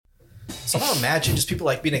Somehow imagine just people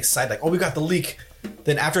like being excited, like, oh, we got the leak.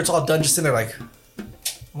 Then after it's all done, just sitting there like,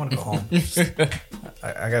 I want to go home.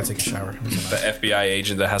 I gotta take a shower. The FBI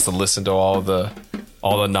agent that has to listen to all the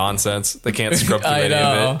nonsense. They can't scrub through any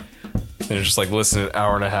of it. They're just like listening an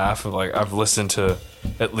hour and a half of like, I've listened to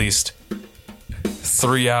at least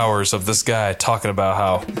 3 hours of this guy talking about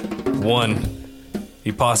how one,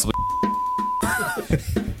 he possibly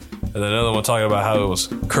and then another one talking about how it was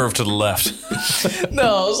curved to the left.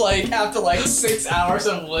 No, it was like after like 6 hours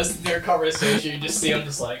of listening to their conversation, you just see him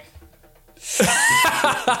just like.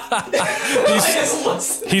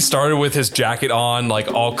 He started with his jacket on,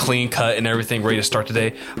 like all clean cut and everything, ready to start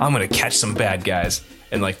today. I'm gonna catch some bad guys.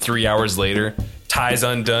 And like 3 hours later, ties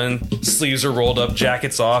undone, sleeves are rolled up,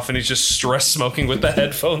 jacket's off, and he's just stress smoking with the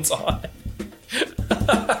headphones on.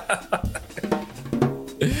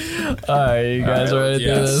 Alright, you guys ready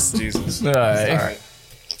to do this? Jesus. Alright.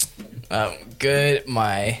 Good.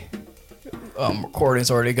 My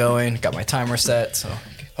recording's already going. Got my timer set, so.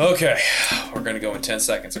 Okay, we're gonna go in 10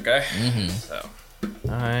 seconds, okay? Mm-hmm. So,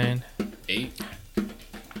 9, 8.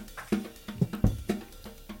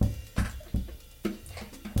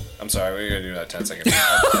 I'm sorry, we're gonna do that 10 seconds.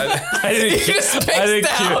 I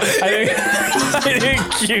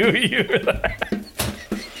didn't cue you for that.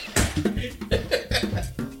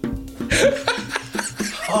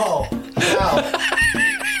 Oh, wow.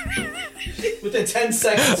 Within 10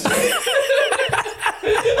 seconds.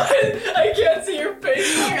 I can't see your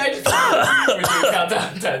face. I just we're doing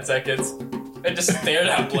countdown 10 seconds. I just stared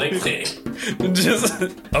at blankly.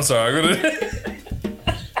 I'm sorry,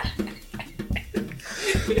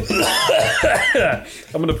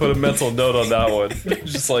 I'm gonna put a mental note on that one.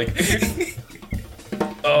 Just like,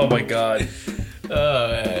 oh my god. Oh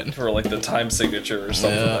man. For like the time signature or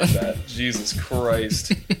something like that. Jesus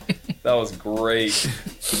Christ. That was great.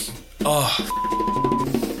 Oh.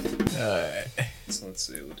 Alright. So let's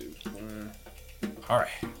see, we'll do. Alright,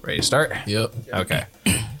 ready to start? Yep. Okay.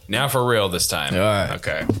 Now for real this time. Alright.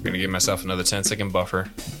 Okay. I'm gonna give myself another 10-second buffer.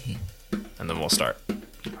 And then we'll start.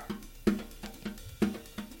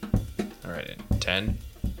 Alright, in 10.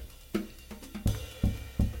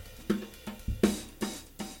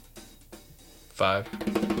 5,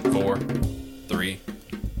 4, 3,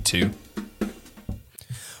 2.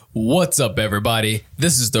 What's up, everybody?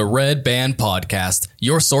 This is the Red Band Podcast,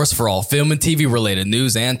 your source for all film and TV related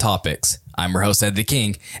news and topics. I'm your host, Ed the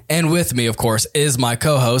King, and with me, of course, is my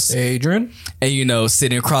co-host, Adrian. And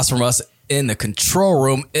sitting across from us in the control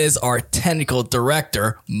room is our technical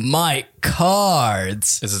director, Mike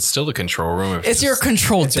Cards. Is it still the control room? It's your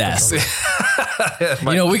control desk.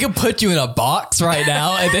 We could put you in a box right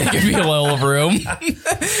now, and then give you a little room.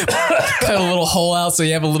 Cut a little hole out so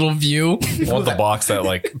you have a little view. I want the box that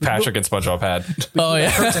like Patrick and SpongeBob had. Oh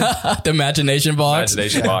yeah, the imagination box.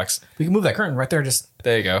 Imagination box. We can move that curtain right there.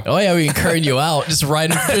 There you go. Oh yeah, we can curtain you out. Just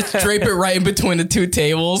drape it right in between the two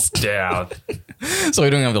tables, Yeah. so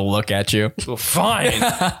we don't have to look at you. Well, fine.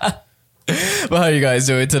 But how you guys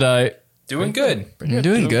doing tonight? Doing good. You're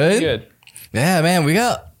doing good. Yeah, man, we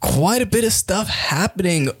got quite a bit of stuff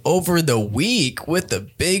happening over the week with the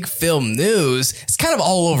big film news. It's kind of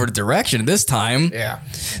all over the direction this time. Yeah.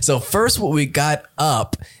 So first, what we got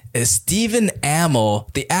up is Stephen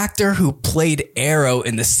Amell, the actor who played Arrow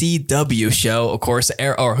in the CW show, of course,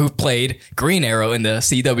 or who played Green Arrow in the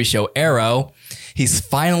CW show Arrow. He's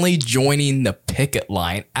finally joining the picket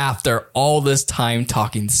line after all this time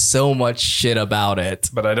talking so much shit about it.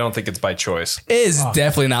 But I don't think it's by choice. It is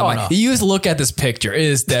definitely not no. You just look at this picture. It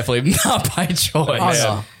is definitely not by choice.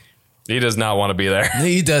 No. He does not want to be there.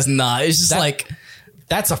 He does not. It's just like...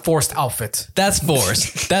 That's a forced outfit. That's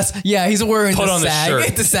forced. He's wearing Put the on the SAG,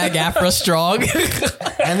 shirt. the SAG Afro strong.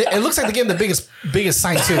 And it looks like they gave him the biggest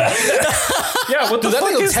sign too. Yeah, what the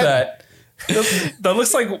fuck is that? That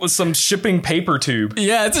looks like some shipping paper tube.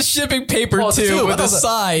 Yeah, it's a shipping paper tube with a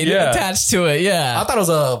sign attached to it. Yeah. I thought it was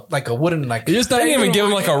a wooden They didn't even give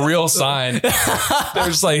him like a real sign. They're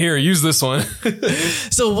just like, here, use this one.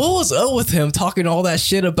 So what was up with him talking all that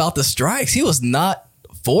shit about the strikes? He was not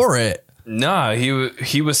for it. Nah,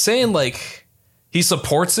 he was saying like he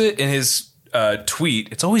supports it in his tweet.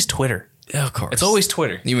 It's always Twitter. Yeah, of course. It's always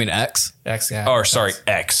Twitter. You mean X? X, yeah. Or sorry,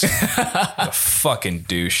 X. A fucking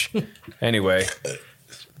douche. Anyway,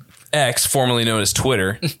 X, formerly known as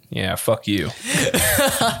Twitter. Yeah, fuck you.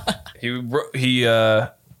 He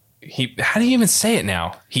how do you even say it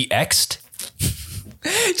now? He X'd?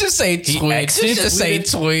 Just say tweet. Just say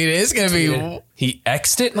tweet. It's gonna be. He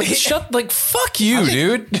X'd it? Like fuck you,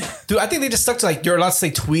 dude. Dude, I think they just stuck to like you're allowed to say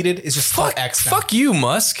tweeted. It's just Fuck X. Now. Fuck you,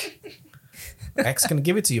 Musk. X gonna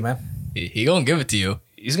give it to you, man. He gonna give it to you.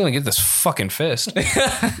 he's gonna get this fucking fist.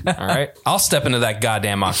 All right, I'll step into that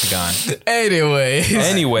goddamn octagon. Anyway,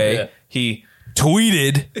 he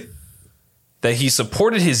tweeted that he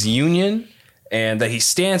supported his union and that he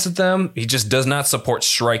stands with them. He just does not support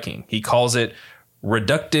striking. He calls it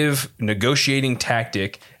reductive negotiating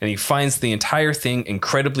tactic, and he finds the entire thing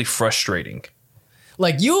incredibly frustrating.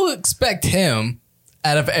 Like, you expect him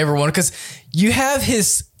out of everyone, because you have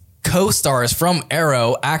his co-stars from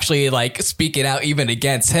Arrow actually like speaking out even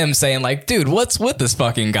against him, saying like, dude, what's with this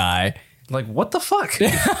fucking guy? Like, what the fuck?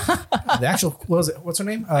 The actual, what was it? What's her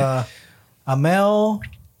name? Amel,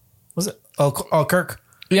 was it? Oh, Kirk.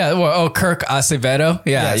 Yeah, well, Kirk Acevedo.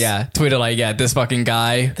 Yeah, Yes. yeah. Tweeted like, yeah, this fucking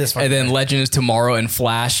guy. And then Legends Tomorrow and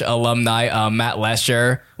Flash alumni Matt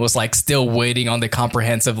Lesher was like still waiting on the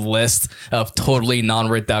comprehensive list of totally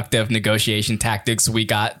non-reductive negotiation tactics we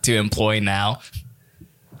got to employ now.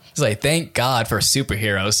 It's like, thank God for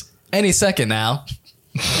superheroes. Any second now.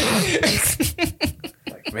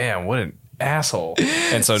 Like, man, what an asshole.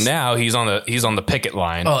 And so now he's on the picket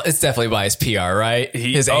line. Oh, it's definitely by his PR, right?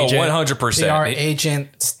 His agent. 100%. PR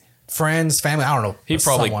agent, friends, family. I don't know. He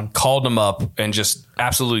probably called him up and just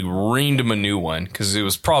absolutely reamed him a new one, because it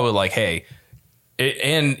was probably like, hey,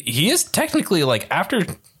 and he is technically like, after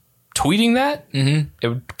tweeting that, it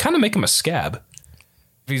would kind of make him a scab.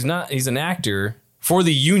 If he's an actor for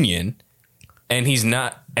the union, and he's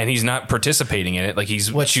not participating in it. Like,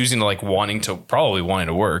 he's choosing to wanting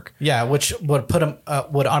to work. Yeah, which would put him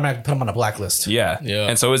would automatically put him on a blacklist. Yeah.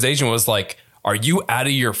 And so his agent was like, "Are you out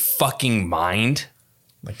of your fucking mind?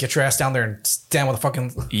 Like, get your ass down there and stand with a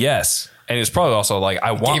fucking." Yes. And it's probably also like,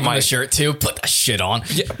 I want my shirt too. Put that shit on.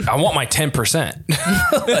 Yeah, I want my 10%.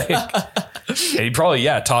 And he probably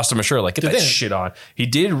tossed him a shirt, like, get that shit on. He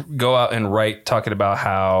did go out and write talking about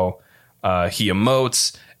how he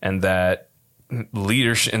emotes, and that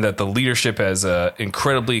the leadership has a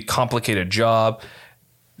incredibly complicated job.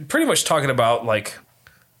 Pretty much talking about like,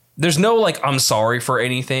 there's no like, I'm sorry for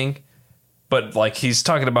anything, but like, he's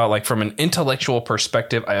talking about like, from an intellectual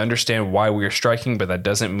perspective, I understand why we are striking, but that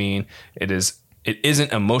doesn't mean it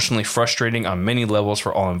isn't emotionally frustrating on many levels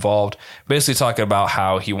for all involved. Basically talking about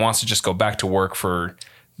how he wants to just go back to work for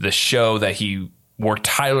the show that he worked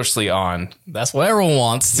tirelessly on. That's what everyone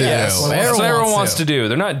wants to do. That's what everyone wants to do.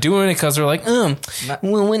 They're not doing it because they're like, well,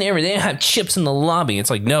 whenever they have chips in the lobby.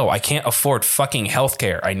 It's like, no, I can't afford fucking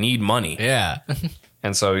healthcare. I need money. Yeah.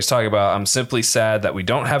 And so he's talking about, I'm simply sad that we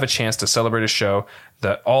don't have a chance to celebrate a show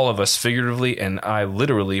that all of us figuratively and I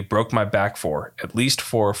literally broke my back for, at least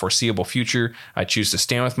for a foreseeable future. I choose to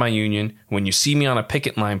stand with my union. When you see me on a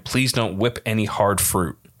picket line, please don't whip any hard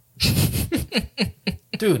fruit.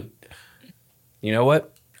 Dude. You know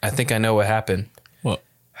what? I think I know what happened. What?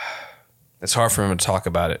 It's hard for him to talk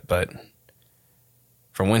about it, but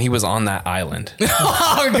from when he was on that island.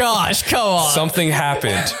 Oh, gosh, come on. Something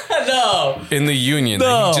happened. No. In the union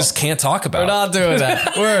that he just can't talk about. We're not doing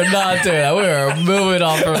that. We're not doing that. We are moving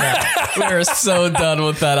on from that. We are so done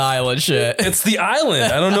with that island shit. It's the island.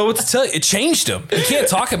 I don't know what to tell you. It changed him. He can't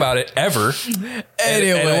talk about it ever.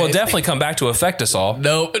 Anyway. And it will definitely come back to affect us all.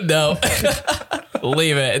 Nope. No.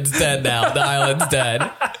 Leave it. It's dead now. The island's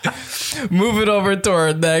dead. Moving over to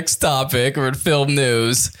our next topic, or film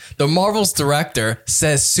news. The Marvel's director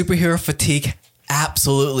says superhero fatigue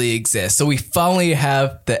absolutely exists. So we finally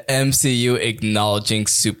have the MCU acknowledging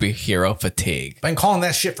superhero fatigue. Been calling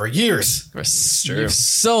that shit for years. For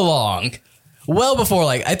so long. Well before,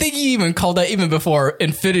 like, I think he even called that even before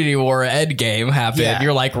Infinity War Endgame happened. Yeah.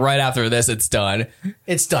 You're like, right after this, it's done.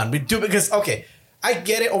 It's done. We do it because, okay, I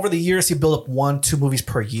get it. Over the years, he built up 1-2 movies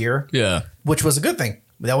per year. Yeah. Which was a good thing.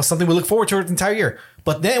 That was something we look forward to the entire year.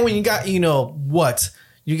 But then when you got, you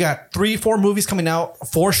got 3-4 movies coming out,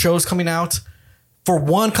 4 shows coming out for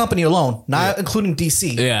one company alone, not including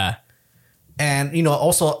DC. Yeah. And,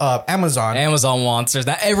 also Amazon. Amazon wants theirs.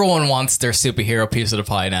 Now everyone wants their superhero piece of the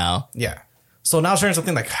pie now. Yeah. So now it's turning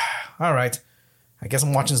something like, all right, I guess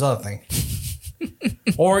I'm watching this other thing.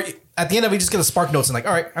 Or at the end of it, you just get a spark notes and like,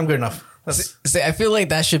 all right, I'm good enough. See, I feel like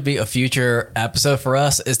that should be a future episode for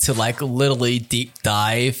us, is to like literally deep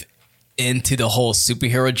dive into the whole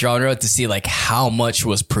superhero genre to see like how much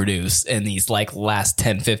was produced in these like last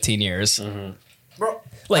 10, 15 years. Mm-hmm. Bro,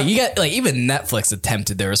 like you got like even Netflix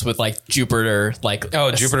attempted theirs with like Jupiter, like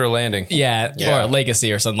Jupiter Landing. Yeah, or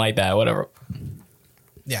Legacy or something like that, whatever.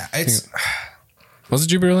 Yeah, it's was it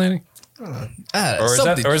Jupiter Landing? Or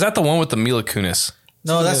is that the one with the Mila Kunis?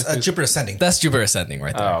 No, that's Jupiter Ascending. That's Jupiter Ascending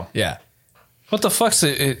right there. Oh. Yeah. What the fuck's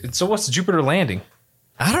it? So what's Jupiter Landing?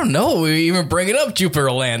 I don't know. We even bring it up, Jupiter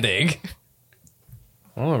Landing.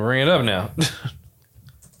 I'm gonna bring it up now.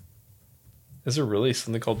 Is there really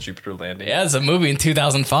something called Jupiter Landing? Yeah, it's a movie in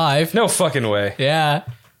 2005. No fucking way. Yeah.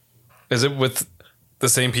 Is it with the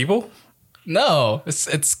same people? No,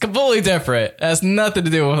 it's completely different. It has nothing to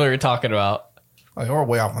do with what you're talking about. Oh, you're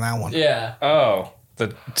way off on that one. Yeah. Oh,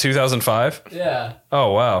 the 2005? Yeah.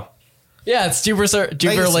 Oh, wow. Yeah, it's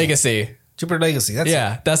Jupiter Legacy. Jupiter Legacy.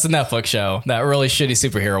 That's That's the Netflix show. That really shitty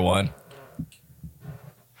superhero one.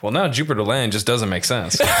 Well, now Jupiter Land just doesn't make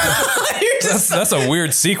sense. That's a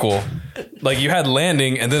weird sequel. Like, you had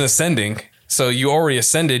landing and then ascending. So you already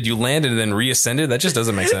ascended, you landed, and then reascended. That just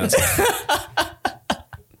doesn't make sense.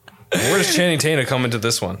 Where does Channing Tatum come into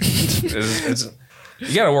this one?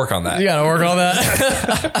 You got to work on that. You got to work on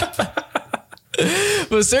that.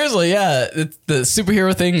 But seriously, yeah, the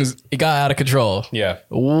superhero things, it got out of control. Yeah.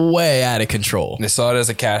 Way out of control. They saw it as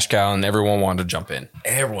a cash cow, and everyone wanted to jump in.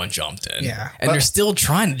 Everyone jumped in. Yeah. And they're still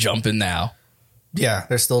trying to jump in now. Yeah,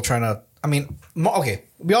 they're still trying to. I mean, okay,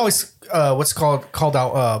 we always called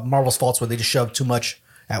out Marvel's faults where they just shoved too much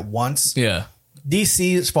at once. Yeah.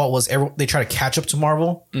 DC's fault was they try to catch up to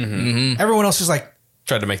Marvel. Mm-hmm. Everyone else just like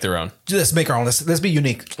Tried to make their own. let's make our own. Let's be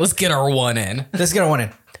unique. Let's get our one in. Let's get our one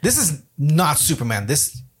in. This is not Superman.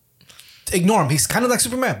 Ignore him. He's kind of like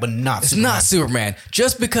Superman, but not. It's not Superman.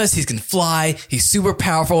 Just because he can fly, he's super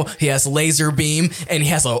powerful, he has laser beam, and he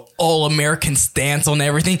has an all-American stance on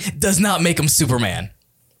everything, does not make him Superman.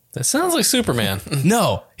 That sounds like Superman.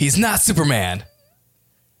 No, he's not Superman.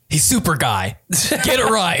 He's Super Guy. Get it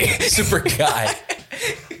right. Super guy.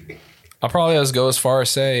 I'll probably just go as far as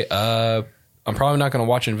say, I'm probably not going to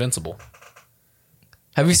watch Invincible.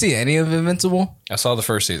 Have you seen any of Invincible? I saw the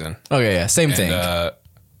first season. Okay, yeah, same thing.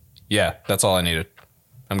 Yeah, that's all I needed.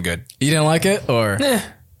 I'm good. You didn't like it, or? Nah.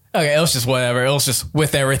 Okay, it was just whatever. It was just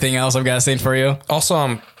with everything else I've got to say for you. Also,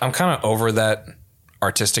 I'm kind of over that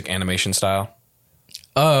artistic animation style.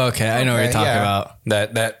 Oh, okay. I know what you're talking yeah.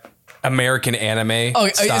 about. That American anime Oh,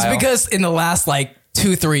 style. it's because in the last like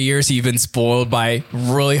 2-3 years you've been spoiled by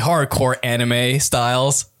really hardcore anime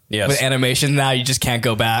styles. Yes. With animation, now you just can't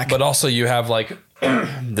go back. But also you have like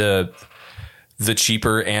the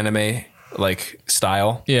cheaper anime like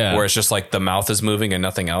style. Yeah. Where it's just like the mouth is moving and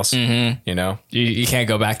nothing else. Mm-hmm. You know? You can't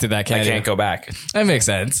go back to that, can I you? can't go back. That makes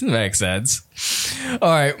sense. It makes sense. All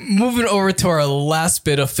right, moving over to our last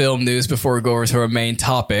bit of film news before we go over to our main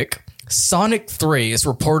topic. Sonic 3 is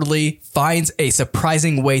reportedly finds a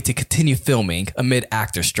surprising way to continue filming amid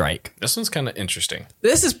actor strike. This one's kind of interesting.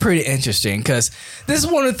 This is pretty interesting because this is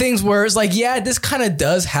one of the things where it's like, yeah, this kind of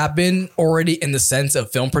does happen already in the sense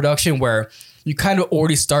of film production where you kind of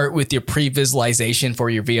already start with your pre-visualization for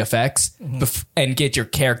your VFX and get your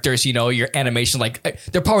characters, you know, your animation. Like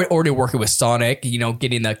they're probably already working with Sonic, you know,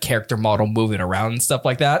 getting the character model moving around and stuff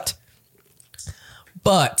like that.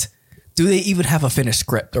 But do they even have a finished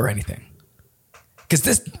script or anything? Because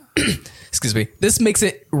this, excuse me, this makes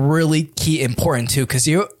it really key important too. Because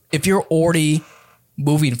if you're already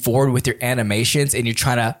moving forward with your animations and you're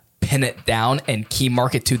trying to pin it down and key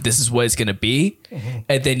mark it to this is what it's going to be,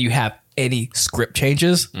 and then you have any script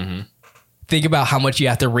changes, think about how much you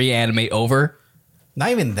have to reanimate over. Not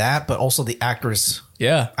even that, but also the actors.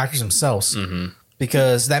 Yeah. Actors themselves.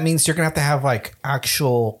 Because that means you're going to have like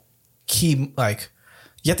actual key, like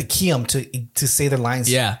you have to key them to say their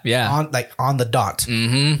lines. Yeah. on the dot.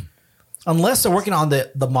 Unless they're working on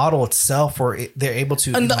the model itself, or they're able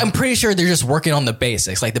to. And I'm pretty sure they're just working on the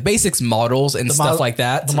basics, like the basics models and stuff like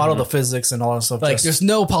that. The model, the physics, and all that stuff. Like, there's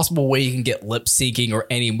no possible way you can get lip syncing or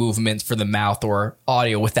any movements for the mouth or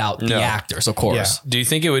audio without the actors, of course. Do you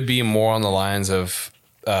think it would be more on the lines of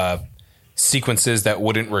sequences that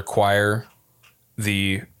wouldn't require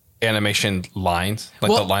the animation lines,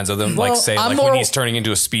 like the lines of them, like say, like when he's turning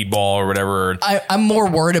into a speedball or whatever? I'm more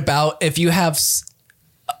worried about if you have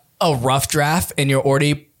a rough draft and you're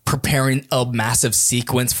already preparing a massive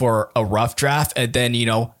sequence for a rough draft, and then, you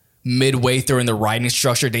know, midway through in the writing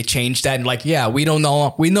structure they change that and like, yeah, we no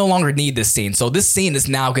longer need this scene, so this scene is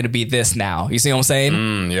now going to be this now. You see what I'm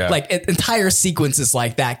saying? Yeah. Like entire sequences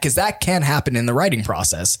like that, because that can happen in the writing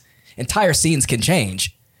process. Entire scenes can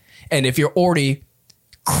change, and if you're already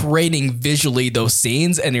creating visually those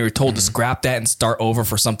scenes and you're told to scrap that and start over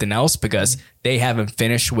for something else because they haven't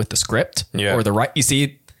finished with the script or the right, you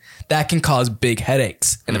see, that can cause big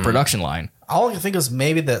headaches in the production line. All I can think is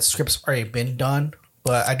maybe the script's already been done,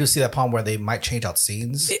 but I do see that problem where they might change out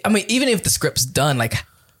scenes. I mean, even if the script's done, like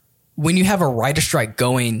when you have a writer strike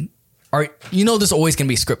going, there's always going to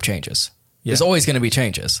be script changes. Yeah. There's always going to be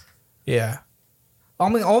changes. Yeah. I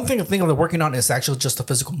mean, the only thing they're working on is actually just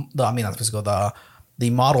the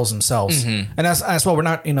models themselves. And as well, we're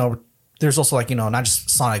not, there's also like, not just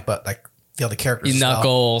Sonic, but like the other characters.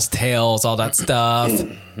 Knuckles, Tails, all that stuff.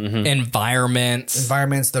 Environments,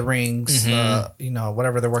 the rings,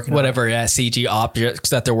 whatever they're working on. Whatever, CG objects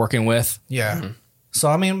that they're working with. Yeah. So,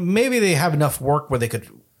 I mean, maybe they have enough work where they could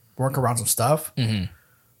work around some stuff.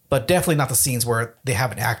 But definitely not the scenes where they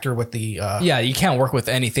have an actor with the... you can't work with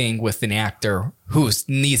anything with an actor who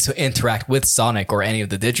needs to interact with Sonic or any of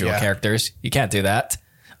the digital characters. You can't do that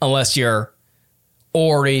unless you're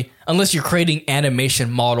creating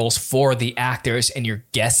animation models for the actors and you're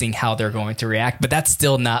guessing how they're going to react. But that's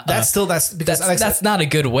still not... That's not a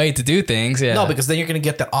good way to do things. Yeah. No, because then you're going to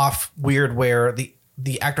get that off weird where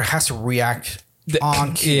the actor has to react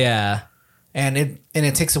on cue. Yeah. And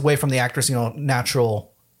it takes away from the actor's,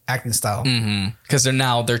 natural acting style. Because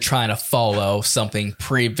they're trying to follow something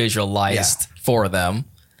pre-visualized for them.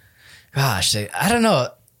 Gosh, I don't know.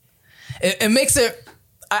 It makes it...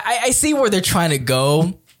 I see where they're trying to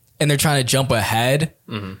go and they're trying to jump ahead.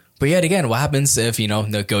 But yet again, what happens if,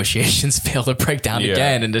 negotiations fail to break down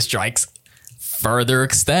again and the strikes further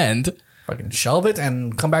extend? Fucking shelve it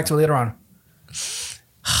and come back to it later on.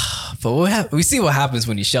 But we see what happens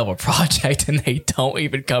when you shelve a project and they don't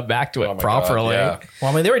even come back to it properly. God,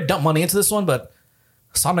 Well, I mean, they already dumped money into this one, but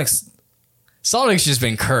Sonic's just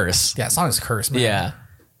been cursed. Yeah, Sonic's cursed, man. Yeah.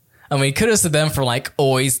 I mean, kudos to them for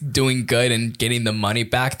always doing good and getting the money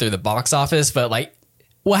back through the box office. But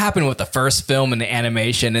what happened with the first film and the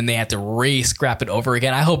animation and they had to re-scrap it over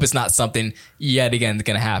again? I hope it's not something yet again that's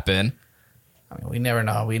going to happen. I mean, we never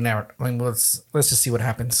know. I mean, let's just see what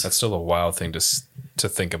happens. That's still a wild thing to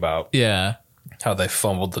think about. Yeah. How they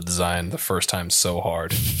fumbled the design the first time so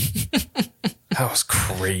hard. That was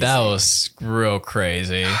crazy. That was real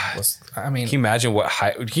crazy. I mean, Can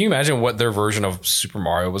you imagine what their version of Super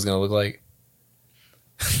Mario was going to look like?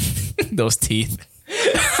 Those teeth.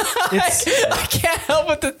 I can't help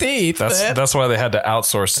with the teeth. That's why they had to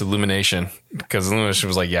outsource to Illumination, because Illumination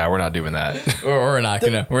was like, "Yeah, we're not doing that. we're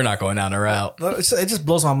not going down the route." it just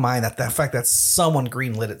blows my mind that the fact that someone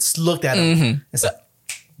greenlit it, looked at it, and said,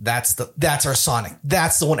 "That's our Sonic.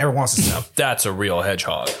 That's the one everyone wants to see." That's a real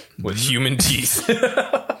hedgehog with human teeth."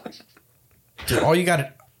 Dude,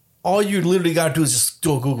 all you literally got to do is just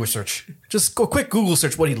do a Google search. Just go quick Google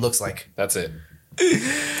search what he looks like. That's it.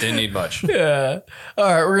 Didn't need much. Yeah. All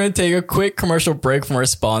right, we're going to take a quick commercial break from our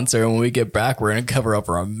sponsor. And when we get back, we're going to cover up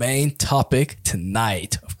our main topic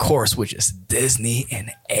tonight, of course, which is Disney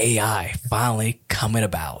and AI finally coming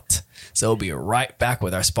about. So we'll be right back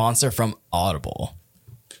with our sponsor from Audible.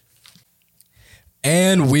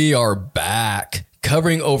 And we are back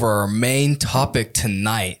covering over our main topic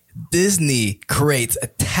tonight. Disney creates a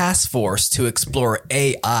task force to explore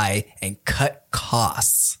AI and cut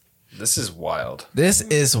costs. This is wild. This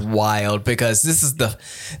is wild because this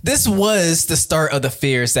was the start of the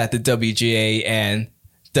fears that the WGA and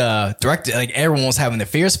the director, everyone was having their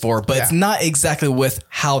fears for, but it's not exactly with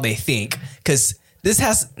how they think, because this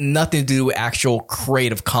has nothing to do with actual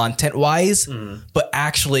creative content wise, but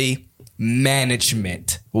actually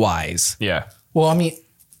management wise. Yeah. Well, I mean,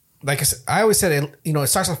 like I said, I always said it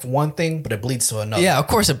starts off one thing, but it bleeds to another. Yeah, of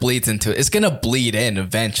course it bleeds into it. It's going to bleed in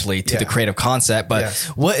eventually to the creative concept. But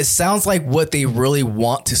what it sounds like what they really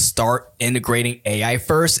want to start integrating AI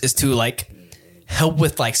first is to help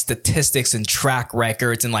with statistics and track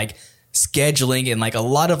records and scheduling and a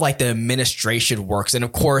lot of the administration works. And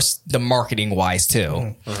of course, the marketing wise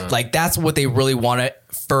too. That's what they really want to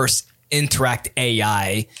first interact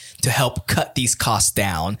AI to help cut these costs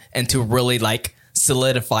down and to really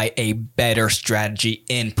solidify a better strategy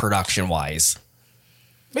in production wise.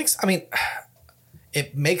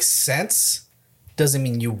 It makes sense. Doesn't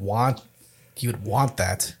mean you'd want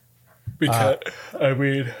that. Because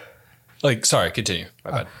sorry, continue.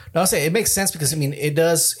 My bad. No, I'll say it makes sense because it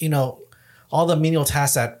does, all the menial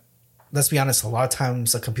tasks that, let's be honest, a lot of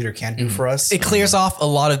times a computer can't do for us. It clears off a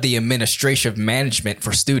lot of the administrative management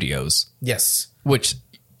for studios. Yes. Which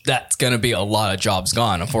that's going to be a lot of jobs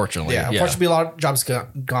gone, unfortunately. Yeah, unfortunately, a lot of jobs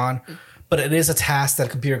gone. But it is a task that a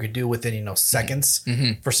computer could do within, seconds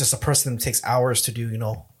versus a person that takes hours to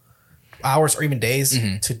do, hours or even days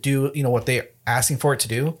to do, what they're asking for it to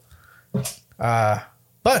do. But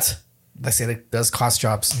like I said, it does cost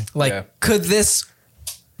jobs. Could this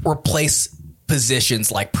replace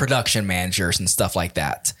positions like production managers and stuff like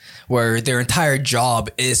that, where their entire job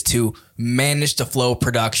is to manage the flow of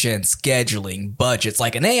production, scheduling, budgets?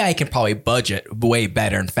 An AI can probably budget way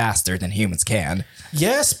better and faster than humans can.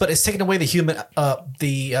 Yes, but it's taking away the human, what's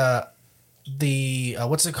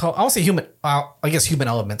it called? I won't say human, I guess human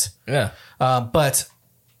element. Yeah. But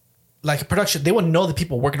a production, they would know the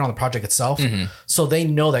people working on the project itself. So they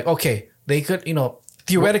know okay, they could,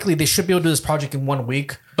 theoretically, they should be able to do this project in 1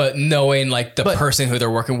 week. But knowing like the person who they're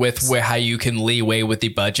working with, where how you can leeway with the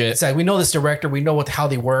budget. It's like we know this director, we know how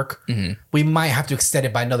they work. We might have to extend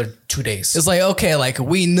it by another 2 days. It's like, okay, like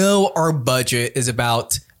we know our budget is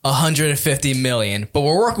about 150 million, but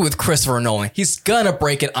we're working with Christopher Nolan. He's gonna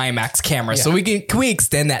break an IMAX camera, so can we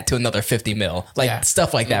extend that to another 50 mil? Like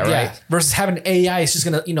stuff like that, right? Versus having AI, it's just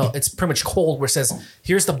gonna, it's pretty much cold where it says,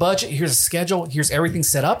 here's the budget, here's the schedule, here's everything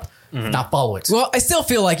set up, not follow it. Well, I still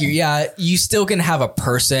feel like you still can have a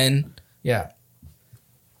person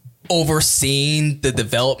overseeing the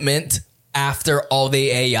development after all the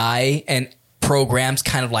AI and programs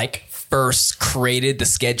kind of like first created the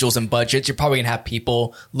schedules and budgets. You're probably gonna have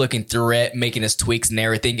people looking through it, making his tweaks and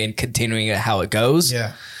everything, and continuing it how it goes.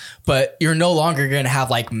 Yeah. But you're no longer gonna have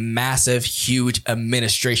like massive, huge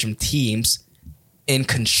administration teams in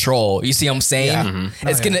control. You see what I'm saying? Yeah.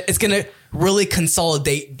 It's gonna really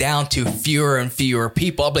consolidate down to fewer and fewer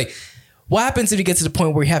people. I'll be like, what happens if you get to the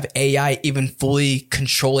point where you have AI even fully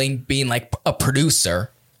controlling being like a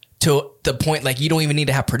producer? To the point, like, you don't even need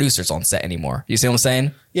to have producers on set anymore. You see what I'm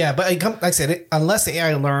saying? Yeah, but like I said, unless the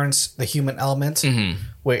AI learns the human element,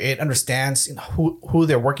 where it understands who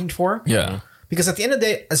they're working for. Yeah. Because at the end of the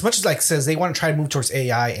day, as much as like says they want to try to move towards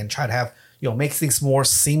AI and try to have, make things more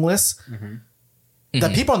seamless,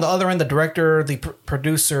 the people on the other end, the director, the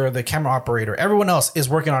producer, the camera operator, everyone else is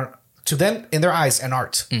working on, to them, in their eyes, an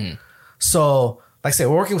art. So, like I said,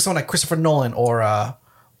 we're working with someone like Christopher Nolan or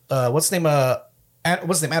what's his name?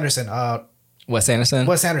 Anderson. Wes Anderson.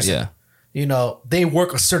 Wes Anderson. Yeah. They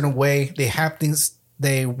work a certain way. They have things.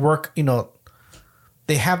 They work.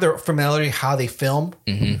 They have their familiarity how they film.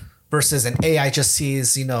 Versus an AI just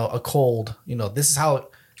sees a cold. This is how it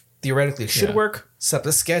theoretically should work. Set up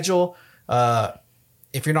the schedule.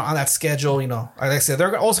 If you're not on that schedule, like I said,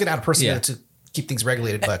 they're also gonna add a person to keep things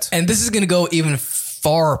regulated. But and this is gonna go even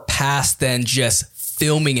far past than just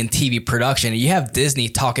filming and TV production. You have Disney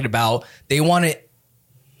talking about they want to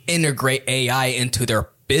integrate AI into their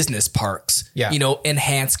business parks.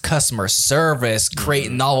 Enhance customer service,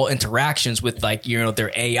 create novel interactions with like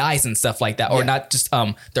their AIs and stuff like that, or not just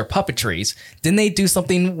their puppetries. Didn't they do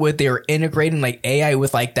something where they were integrating like AI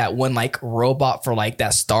with like that one like robot for like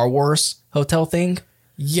that Star Wars hotel thing?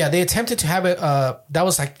 Yeah, they attempted to have it. That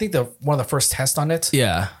was I think one of the first tests on it.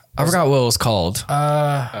 Yeah. I forgot what it was called.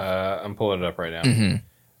 I'm pulling it up right now.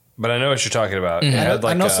 But I know what you're talking about. It had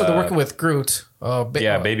like, I know, so they're working with Groot.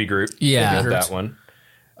 Baby Groot. Yeah. Baby Groot. That one.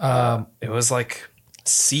 It was like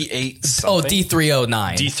C8 something.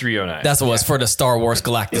 D309. D309. That's what it was for the Star Wars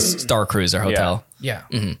Galactic Star Cruiser Hotel. Yeah.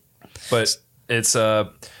 But it's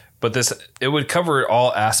but it would cover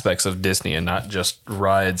all aspects of Disney and not just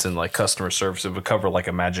rides and like customer service. It would cover like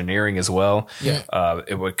Imagineering as well. Yeah.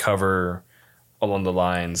 It would cover along the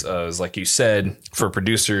lines of, like you said, for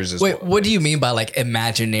producers as well. Wait, what do you mean by like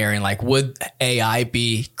Imagineering? Like, would AI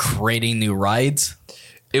be creating new rides?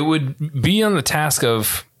 It would be on the task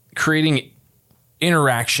of creating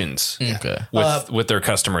interactions with their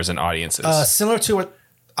customers and audiences. Similar to what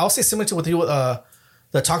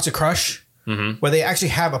the Talk to Crush, where they actually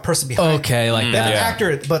have a person behind. Okay, like They that. have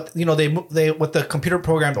an actor, but they with the computer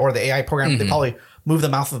program or the AI program, they probably move the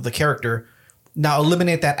mouth of the character. Now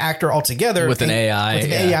eliminate that actor altogether with an AI. With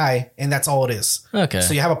an AI, and that's all it is. Okay.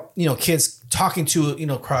 So you have kids talking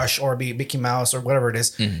to Crush or be Mickey Mouse or whatever it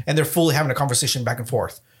is, and they're fully having a conversation back and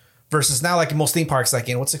forth. Versus now, like in most theme parks, like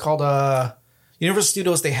in what's it called? Universal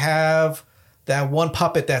Studios, they have that one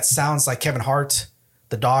puppet that sounds like Kevin Hart,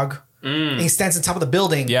 the dog. And he stands on top of the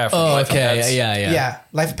building. Yeah. Oh, okay. Yeah.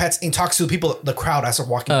 Life of Pets, and talks to the people, the crowd as they're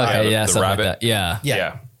walking by. Okay, the something rabbit. like that.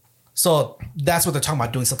 Yeah. So that's what they're talking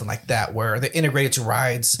about, doing something like that, where they integrate it to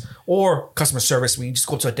rides or customer service. When you just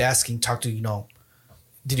go to a desk and talk to,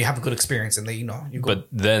 did you have a good experience? And they, you go. But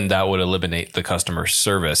then that would eliminate the customer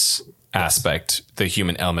service aspect, the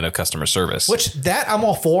human element of customer service. Which that I'm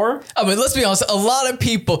all for. I mean, let's be honest. A lot of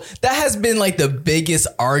people, that has been like the biggest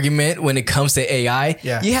argument when it comes to AI.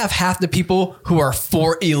 Yeah. You have half the people who are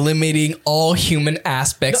for eliminating all human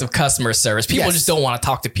aspects of customer service. People just don't want to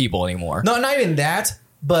talk to people anymore. No, not even that,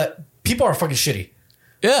 but people are fucking shitty.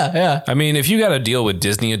 Yeah. I mean, if you got to deal with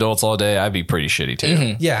Disney adults all day, I'd be pretty shitty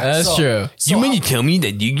too. Yeah, That's true. You mean to tell me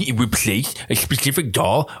that you replace a specific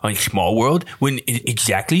doll on Small World when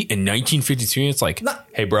exactly in 1953 it's like,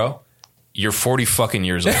 hey bro, you're 40 fucking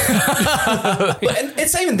years old. And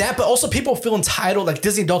it's not even that, but also people feel entitled, like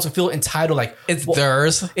Disney adults feel entitled, like It's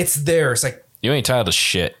theirs. It's theirs. Like, You ain't entitled to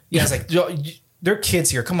shit. yeah, it's like they're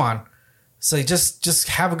kids here. Come on. So just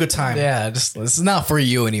have a good time. Yeah, this is not for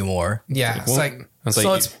you anymore. Yeah. It's like It's so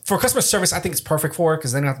like- it's for customer service. I think it's perfect for it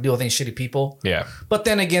because they don't have to deal with any shitty people. Yeah. But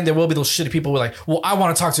then again, there will be those shitty people who are like, well, I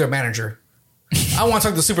want to talk to a manager. I want to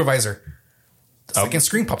talk to the supervisor. The second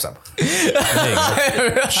screen pops up.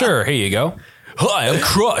 Sure, here you go. Hi, I'm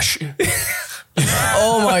Crush.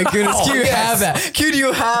 Oh my goodness! Can you have that? Can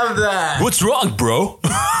you have that? What's wrong, bro?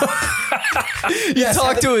 You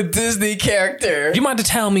talk to a Disney character. Do you mind to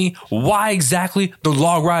tell me why exactly the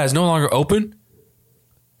log ride is no longer open?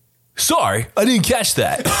 Sorry, I didn't catch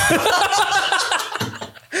that.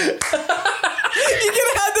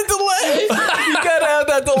 You gotta have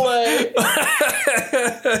the delay.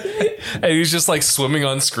 And he's just like swimming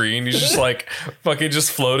on screen. He's just like fucking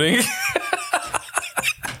just floating.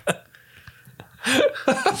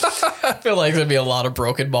 I feel like there'd be a lot of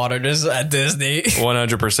broken monitors at Disney.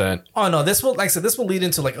 100%. Oh no, this will, like I said, this will lead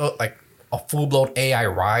into like a full blown AI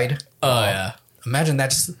ride. Oh yeah. Imagine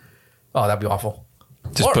that. That'd be awful.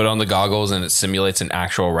 Just put on the goggles and it simulates an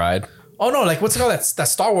actual ride. Oh no, like what's it called? That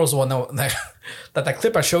Star Wars one though. That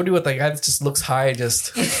clip I showed you with the guy that just looks high,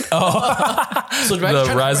 just so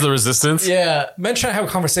The Rise of the Resistance. Yeah, men trying to have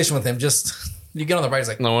a conversation with him. Just you get on the ride, he's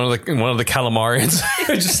like, No, one of the calamarians.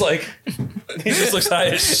 Just like he just looks high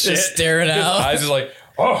as shit. Just staring His out. eyes are like,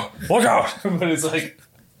 oh, look out! But it's like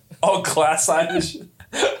all glass eyed and shit.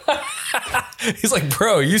 He's like,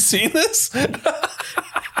 bro, you seen this?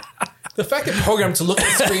 the fact that programmed to look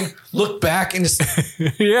at the screen, look back, and just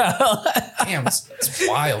Yeah. damn, it's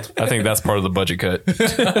wild. I think that's part of the budget cut.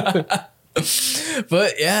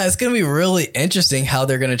 But yeah, it's gonna be really interesting how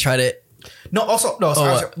they're gonna try to. No,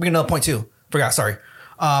 sorry, what? bring another point too. Forgot, sorry.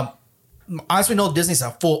 As we know, Disney's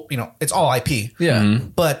a full, it's all IP. Yeah. Mm-hmm.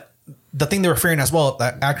 But the thing they were fearing as well,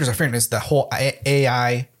 that actors are fearing, is the whole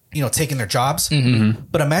AI, taking their jobs. Mm-hmm.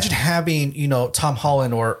 But imagine having, Tom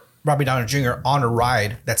Holland or Robbie Downey Jr. on a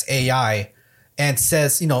ride that's AI and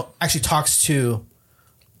says, actually talks to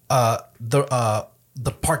the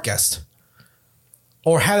park guest.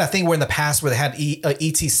 Or have that thing where in the past where they had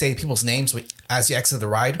ET say people's names as you exit the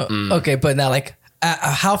ride. Okay, but now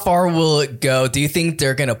how far will it go? Do you think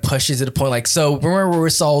they're gonna push it to the point so remember where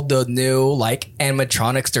we saw the new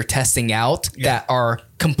animatronics they're testing out that are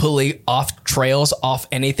completely off trails, off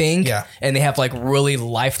anything, and they have really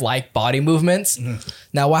lifelike body movements.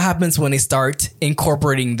 Now what happens when they start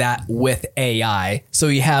incorporating that with AI? So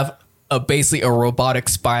you have basically a robotic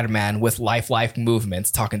Spider-Man with lifelike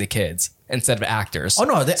movements talking to kids instead of actors. Oh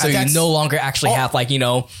no! So you no longer actually have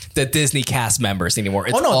the Disney cast members anymore.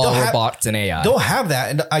 It's all robots and AI. They'll have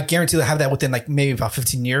that, and I guarantee they'll have that within maybe about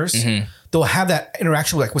 15 years. They'll have that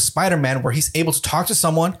interaction with Spider-Man where he's able to talk to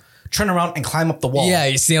someone, turn around, and climb up the wall. Yeah,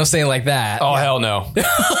 you see what I'm saying, like that. Oh, hell no.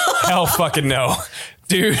 Hell fucking no.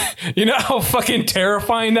 Dude, you know how fucking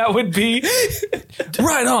terrifying that would be?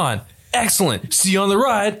 Right on. Excellent. See you on the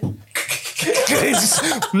ride.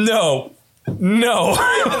 No. No.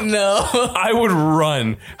 I would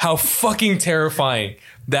run. How fucking terrifying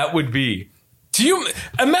that would be. Do you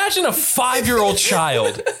imagine a 5-year-old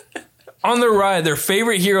child on the ride, their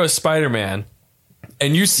favorite hero is Spider-Man,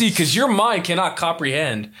 and you see, because your mind cannot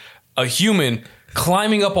comprehend a human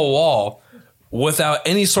climbing up a wall without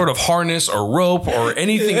any sort of harness or rope or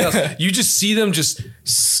anything else. You just see them just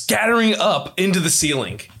scattering up into the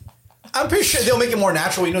ceiling. I'm pretty sure they'll make it more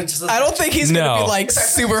natural. I don't think he's gonna be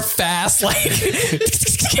super fast. I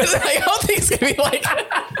don't think he's gonna be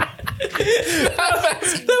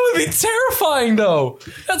that would be terrifying, though.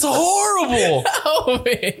 That's horrible. Oh,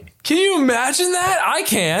 man. Can you imagine that? I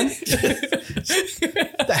can.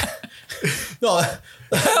 No.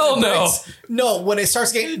 Hell no. No, when it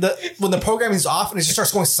starts when the programming's off and it just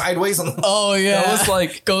starts going sideways on the. Oh yeah, that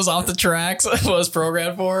was goes off the tracks. What was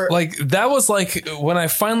programmed for? That was when I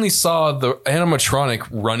finally saw the animatronic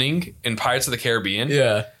running in Pirates of the Caribbean.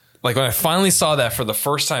 Yeah. When I finally saw that for the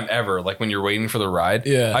first time ever, when you're waiting for the ride,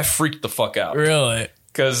 I freaked the fuck out. Really?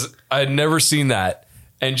 Because I had never seen that.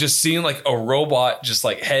 And just seeing a robot just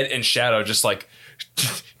head and shadow just that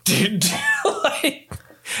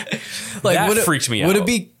freaked me out. Would it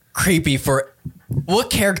be creepy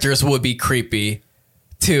what characters would be creepy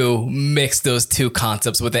to mix those two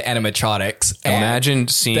concepts with the animatronics? Imagine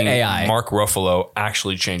seeing the AI. Mark Ruffalo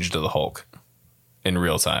actually change to the Hulk in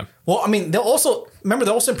real time. Well, I mean, they're also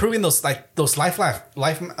improving those life masks.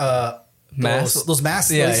 Those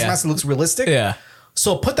masks. Yeah, those masks that looks realistic. Yeah.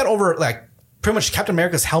 So put that over pretty much Captain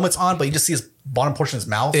America's helmet's on, but you just see his bottom portion of his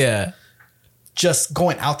mouth. Yeah. Just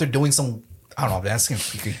going out there doing some. I don't know. That's gonna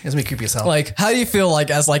be creepy. It's gonna be creepy as hell. How do you feel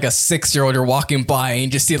as a 6-year-old you're walking by and you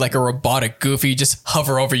just see a robotic Goofy just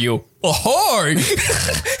hover over you? Oh, hi!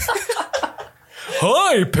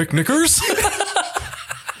 Hi, picnickers.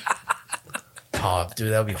 Oh,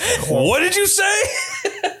 dude, that would be horrible. What did you say?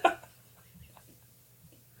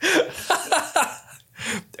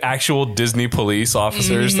 actual Disney police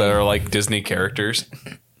officers that are like Disney characters.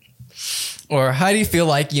 Or how do you feel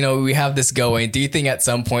like, we have this going? Do you think at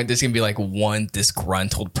some point there's going to be like one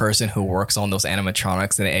disgruntled person who works on those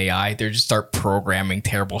animatronics and AI? They just start programming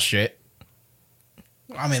terrible shit.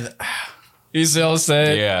 I mean, You still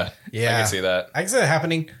say? Yeah. I can see that. I can see that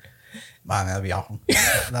happening. Man, that'd be awful.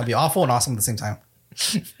 That'd be awful and awesome at the same time.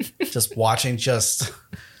 Just watching, just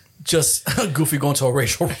Goofy going to a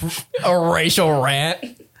racial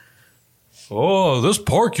rant. Oh, this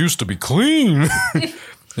park used to be clean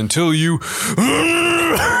until you.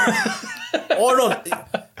 Oh no!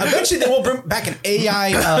 Eventually, they will bring back an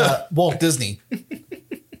AI Walt Disney.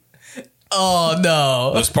 Oh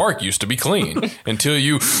no! This park used to be clean until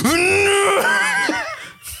you.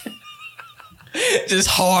 Just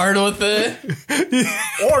hard with it.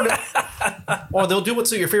 Or they'll do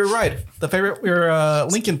what's your favorite ride, your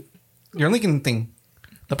Lincoln thing.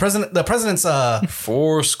 The president's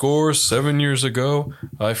 7 years ago,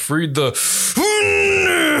 I freed the.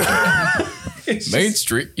 Main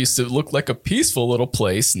Street used to look like a peaceful little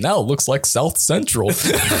place. Now it looks like South Central.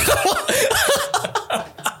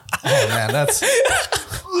 Oh man, that's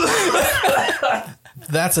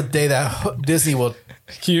a day that Disney will.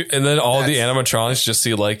 And then all the animatronics just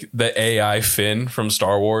see like the AI Finn from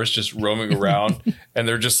Star Wars just roaming around, and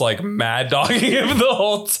they're just like mad dogging him the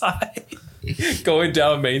whole time, going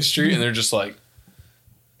down Main Street, and they're just like.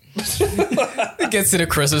 It gets to the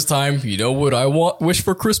Christmas time. You know what I wish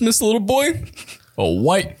for Christmas, little boy? A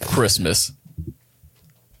white Christmas.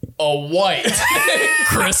 A white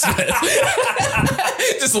Christmas.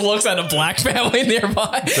 Just looks at a black family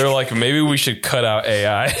nearby. They're like, maybe we should cut out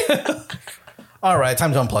AI. All right,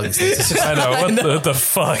 time to unplug these things. I know. What the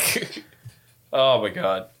fuck? Oh my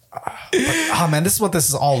god. Oh man, this is what this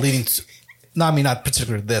is all leading to. No, I mean not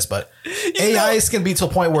particularly this, but AI is going to be to a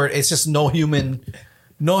point where it's just no human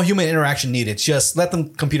interaction needed. Just let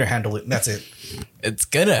the computer handle it. And that's it. It's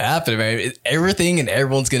gonna happen, man. Everything and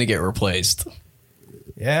everyone's gonna get replaced.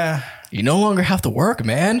 Yeah. You no longer have to work,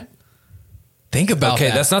 man. Think about that.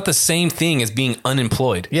 Okay, that's not the same thing as being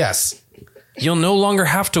unemployed. Yes. You'll no longer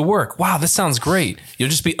have to work. Wow, this sounds great. You'll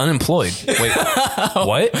just be unemployed. Wait,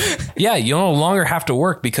 what? Yeah, you'll no longer have to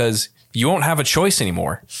work because you won't have a choice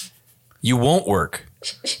anymore. You won't work.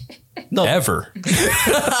 No. Ever.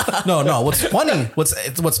 No. What's funny? What's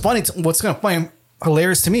funny? What's going to find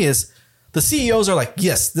hilarious to me is the CEOs are like,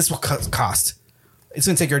 yes, this will cost. It's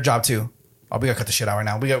going to take your job too. Oh, we got to cut the shit out right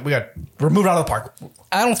now. We're moving out of the park.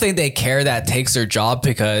 I don't think they care that takes their job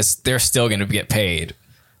because they're still going to get paid.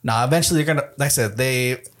 Nah, eventually they're going to, like I said,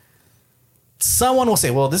 someone will say,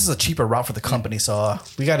 well, this is a cheaper route for the company. So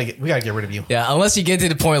we got to get rid of you. Yeah. Unless you get to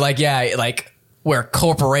the point where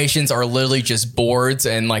corporations are literally just boards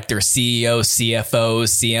and like their CEOs, CFOs,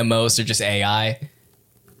 CMOs are just AI.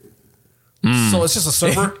 So it's just a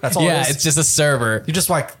server. That's all. Yeah, it is. it's just a server. You're just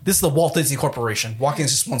like, this is the Walt Disney Corporation. Walk in,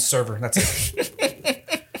 it's just one server. That's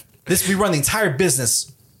it. We run the entire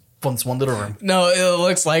business from this one little room. No, it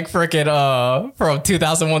looks like freaking from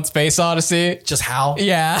 2001 Space Odyssey. Just HAL.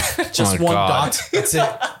 Yeah. Just one dot. That's it.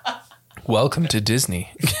 Welcome to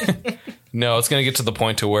Disney. No, it's going to get to the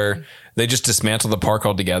point to where they just dismantle the park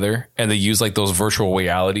altogether and they use like those virtual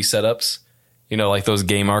reality setups. You know, like those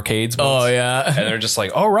game arcades. Oh, yeah. And they're just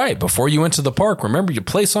like, all right, before you went to the park, remember you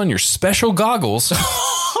place on your special goggles.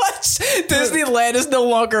 What? Disneyland is no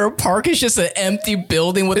longer a park. It's just an empty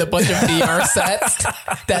building with a bunch of VR sets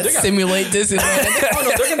that simulate Disneyland. Oh,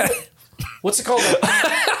 no, they're going to... What's it called?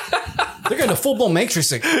 They're going to full-blown Matrix.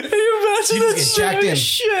 Can you imagine that get jacked in?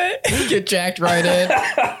 Shit. You get jacked right in.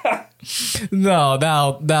 No,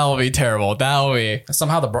 that'll be terrible. That'll be...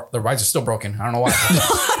 Somehow the rides are still broken. I don't know why.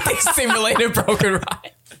 They simulated broken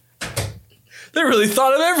ride. They really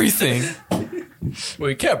thought of everything. Well,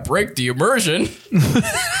 you can't break the immersion.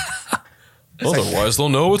 Otherwise, they'll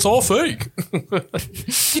know it's all fake. We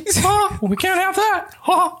can't have that.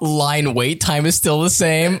 Line wait time is still the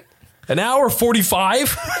same. An hour 45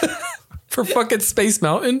 for fucking Space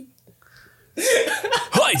Mountain.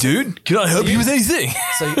 Hi, dude. Can I help you with anything?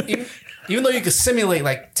 So even though you could simulate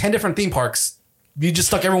like 10 different theme parks, you just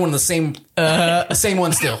stuck everyone in the same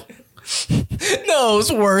one still. No,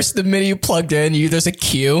 it's worse. The minute you plugged in, there's a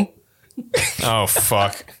queue. Oh,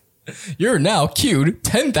 fuck. You're now queued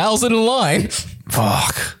 10,000 in line.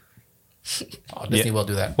 Fuck. Oh, Disney will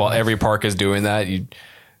do that. While every park is doing that,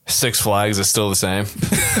 Six Flags is still the same.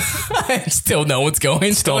 Still no one's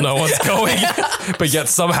going. Still no one's going. But yet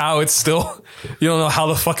somehow it's still... You don't know how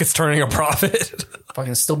the fuck it's turning a profit.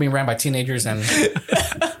 Fucking still being ran by teenagers and...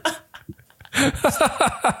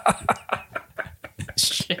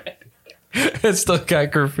 Shit. It's still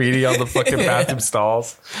got graffiti on the fucking bathroom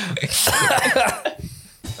stalls.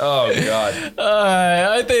 Oh God!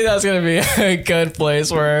 I think that's gonna be a good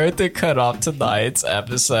place where to cut off tonight's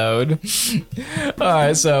episode. All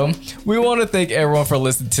right, so we want to thank everyone for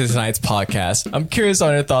listening to tonight's podcast. I'm curious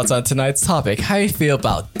on your thoughts on tonight's topic. How you feel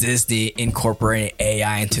about Disney incorporating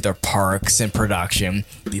AI into their parks and production?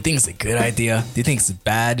 Do you think it's a good idea? Do you think it's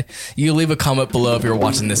bad? You leave a comment below if you're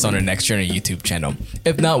watching this on our Next Journey YouTube channel.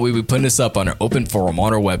 If not, we'll be putting this up on our open forum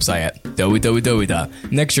on our website at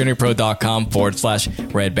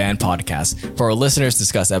www.nextjourneypro.com/Red Band Podcast for our listeners to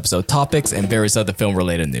discuss episode topics and various other film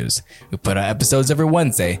related news. We put out episodes every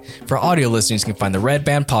Wednesday. For audio listeners, you can find the Red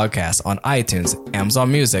Band Podcast on iTunes, Amazon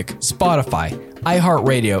Music, Spotify,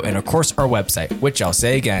 iHeartRadio, and of course our website, which I'll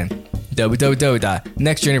say again,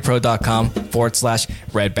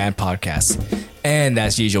 www.nextjourneypro.com/Red Band Podcast. And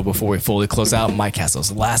as usual, before we fully close out, Mike has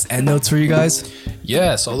those last end notes for you guys.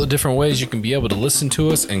 Yes, all the different ways you can be able to listen to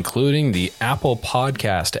us, including the Apple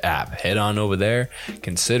Podcast app. Head on over there.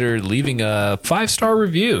 Consider leaving a 5-star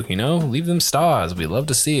review. Leave them stars. We'd love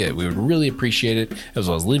to see it. We would really appreciate it, as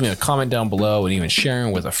well as leaving a comment down below and even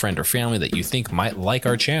sharing with a friend or family that you think might like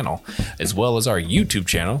our channel, as well as our YouTube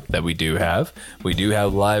channel that we do have. We do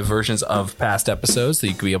have live versions of past episodes that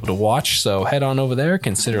you can be able to watch. So head on over there.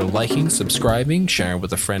 Consider liking, subscribing, sharing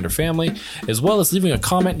with a friend or family, as well as leaving a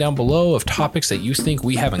comment down below of topics that you think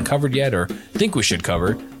we haven't covered yet or think we should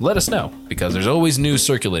cover. Let us know, because there's always news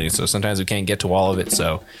circulating, so sometimes we can't get to all of it.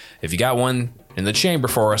 So if you got one in the chamber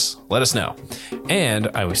for us, let us know. And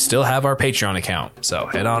we still have our Patreon account, so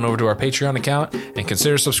head on over to our Patreon account and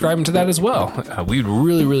consider subscribing to that as well. We'd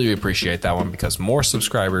really appreciate that one, because more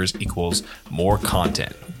subscribers equals more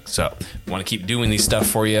content. So we want to keep doing these stuff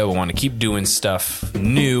for you. We want to keep doing stuff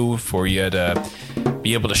new for you to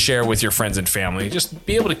be able to share with your friends and family. Just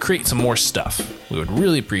be able to create some more stuff. We would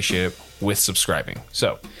really appreciate it with subscribing.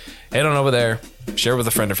 So head on over there, share with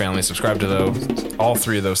a friend or family, subscribe to those, all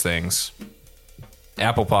 3 of those things.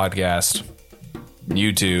 Apple Podcast,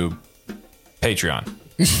 YouTube, Patreon.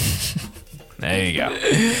 There you go.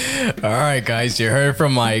 All right, guys, you heard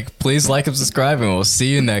from Mike. Please like and subscribe, and we'll see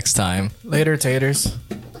you next time. Later, taters.